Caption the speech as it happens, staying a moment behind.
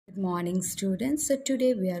Good morning, students. So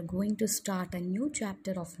today we are going to start a new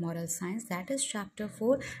chapter of moral science, that is chapter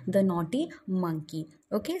 4, the naughty monkey.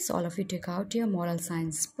 Okay, so all of you take out your moral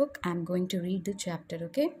science book. I'm going to read the chapter.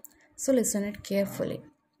 Okay, so listen it carefully.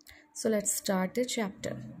 So let's start the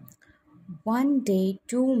chapter. One day,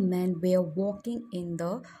 two men were walking in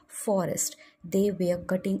the forest. They were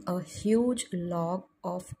cutting a huge log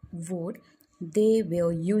of wood. They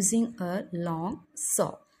were using a long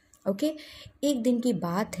saw. Okay, एक दिन की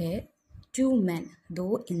बात है. To man,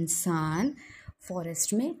 दो इंसान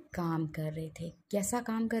forest में काम कर रहे थे. कैसा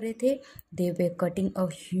काम कर रहे थे? दे वर cutting a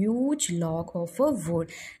huge log of a would.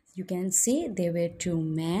 You can see there were two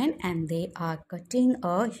men and they are cutting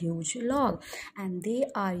a huge log and they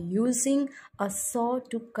are using a saw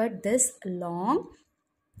to cut this long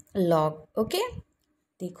log. Okay,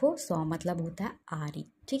 देखो saw मतलब होता है आरी.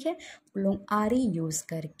 ठीक है, लोग आरी use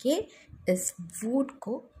करके इस वुड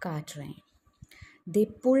को काट रहे हैं. They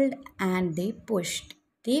pulled and they pushed.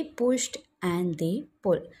 They pushed and they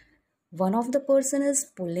pulled. One of the person is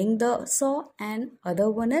pulling the saw and other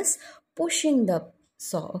one is pushing the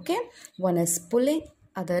saw. Okay, one is pulling,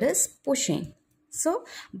 other is pushing. So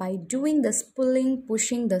by doing this pulling,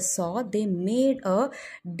 pushing the saw, they made a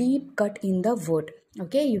deep cut in the wood.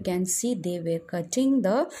 Okay, you can see they are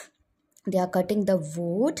cutting the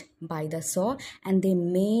wood by the saw and they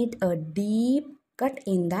made a deep cut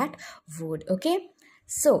in that wood. Okay,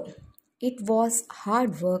 so it was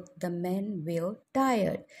hard work. The men were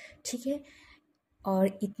tired. ठीक है, और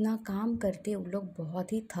इतना काम करते वो लोग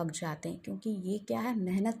बहुत ही थक जाते हैं क्योंकि ये क्या है,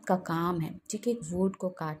 मेहनत का काम है. ठीक है, वुड को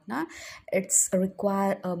काटना it's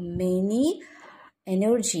require a many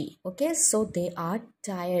energy. Okay, so they are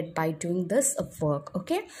tired by doing this work.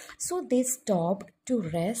 Okay, so they stopped to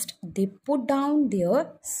rest. They put down their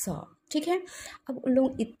saw. ठीक है, अब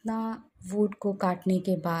लोग इतना वुड को काटने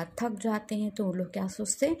के बाद थक जाते हैं तो वो लोग क्या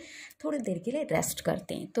सोचते हैं, थोड़ी देर के लिए रेस्ट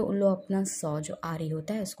करते हैं. तो वो लोग अपना सॉ जो आरी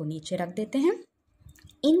होता है उसको नीचे रख देते हैं.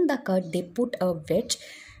 In the cut they put a wedge.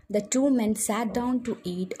 The two men sat down to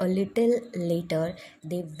eat. A little later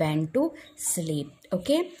they went to sleep.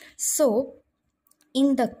 Okay, so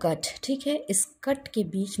in the cut, ठीक है, इस कट के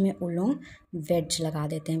बीच में वो लोग वेज लगा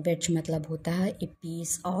देते हैं. वेज मतलब होता है ए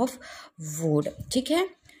पीस ऑफ वुड. ठीक है,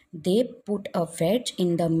 they put a ways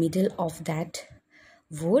in the middle of that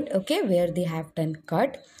would. Okay, where they have done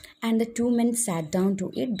cut and the two main sat down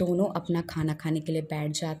to it. दोनों अपना खाना खाने के लिए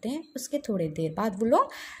बैठ जाते हैं. उसके थोड़ी देर बाद वो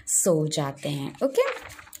लोग सो जाते हैं. Okay,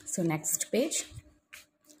 so next page.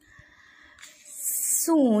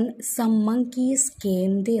 Soon some monkeys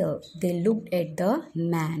came there. They looked at the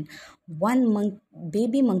man. One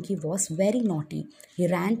baby monkey was very naughty. He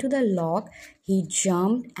ran to the log. He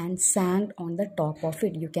jumped and sang on the top of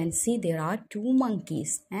it. You can see there are two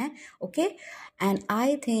monkeys. Okay, and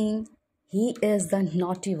I think he is the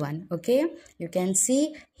naughty one. Okay, you can see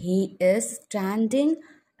he is standing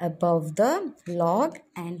above the log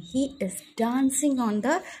and he is dancing on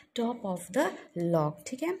the top of the log.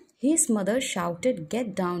 ठीक है, his mother shouted, "Get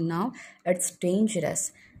down now, it's dangerous."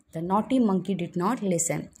 The naughty monkey did not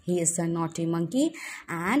listen. He is a naughty monkey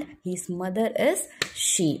and his mother is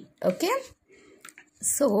sheep. Okay,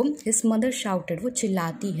 so his mother shouted, वो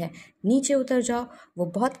चिल्लाती है, नीचे उतर जाओ, वो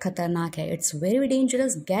बहुत खतरनाक है, it's very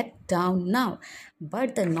dangerous, get down now. But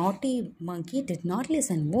the naughty monkey did not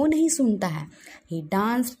listen. वो नहीं सुनता है. He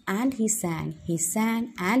danced and he sang. He sang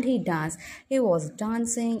and he danced. He was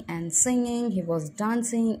dancing and singing. He was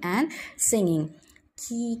dancing and singing.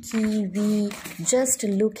 Wee, just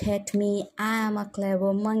look at me, I am a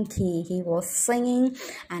clever monkey. He was singing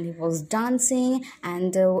and he was dancing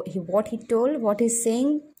and what he's saying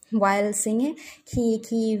while singing,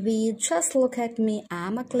 wee, just look at me, I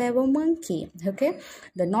am a clever monkey. Okay,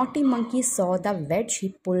 the naughty monkey saw the wedge. He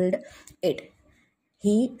pulled it.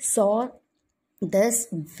 He saw this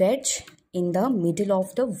wedge in the middle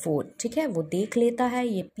of the wood. ठीक है, वो देख लेता है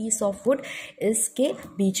ये piece of would इसके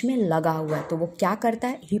बीच में लगा हुआ है तो वो क्या करता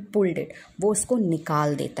है, ही पुल्ड इट, वो उसको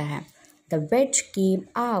निकाल देता है. The ways came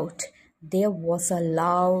out. There was a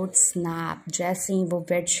loud snap. जैसे ही वो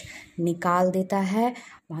वेज निकाल देता है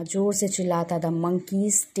वहाँ जोर से चिल्लाता, the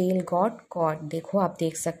monkeys tell got caught. देखो आप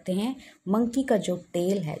देख सकते हैं मंकी का जो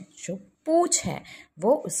टेल है, जो पूछ है,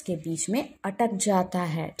 वो उसके बीच में अटक जाता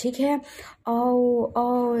है. ठीक है,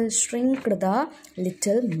 ओ shrinked the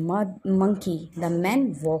little monkey. The man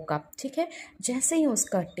walk up. ठीक है, जैसे ही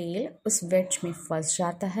उसका टेल उस वेज में फंस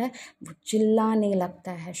जाता है वो चिल्लाने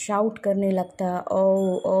लगता है, शाउट करने लगता है,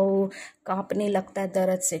 ओ कांपने लगता है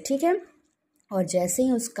दर्द से. ठीक है, और जैसे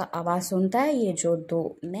ही उसका आवाज़ सुनता है ये जो दो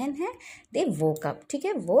मैन हैं दे वोक अप. ठीक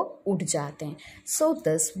है, वो उठ जाते हैं. So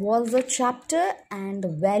this was the chapter and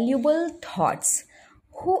valuable thoughts.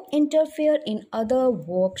 who interfere in other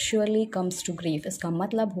work surely comes to grief। इसका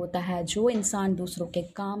मतलब होता है जो इंसान दूसरों के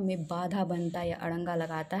काम में बाधा बनता है या अड़ंगा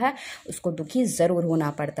लगाता है उसको दुखी ज़रूर होना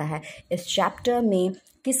पड़ता है। इस चैप्टर में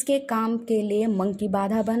किसके काम के लिए मंकी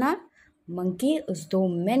बाधा बना? मंकी उस दो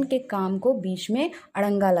मेन के काम को बीच में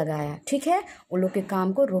अड़ंगा लगाया, ठीक है, उन लोग के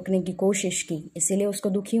काम को रोकने की कोशिश की, इसीलिए उसको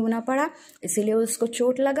दुखी होना पड़ा, इसीलिए उसको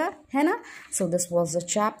चोट लगा, है ना। So this was the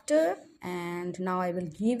chapter and now I will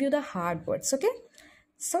give you the hard words, okay?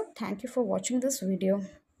 So thank you for watching this video.